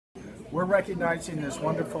We're recognizing this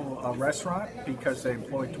wonderful restaurant because they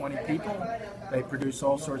employ 20 people. They produce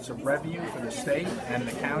all sorts of revenue for the state and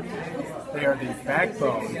the county. They are the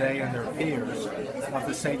backbone, they and their peers, of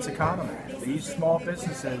the state's economy. These small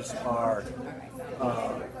businesses are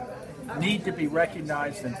need to be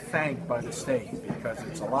recognized and thanked by the state because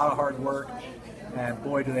it's a lot of hard work, and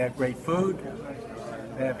boy, do they have great food.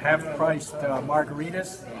 They have half-priced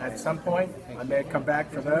margaritas at some point. I may come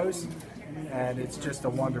back for those. And it's just a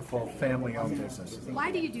wonderful family-owned business.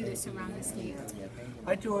 Why do you do this around the state?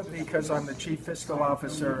 I do it because I'm the chief fiscal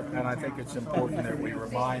officer, and I think it's important that we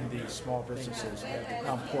remind these small businesses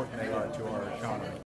how important they are to our economy.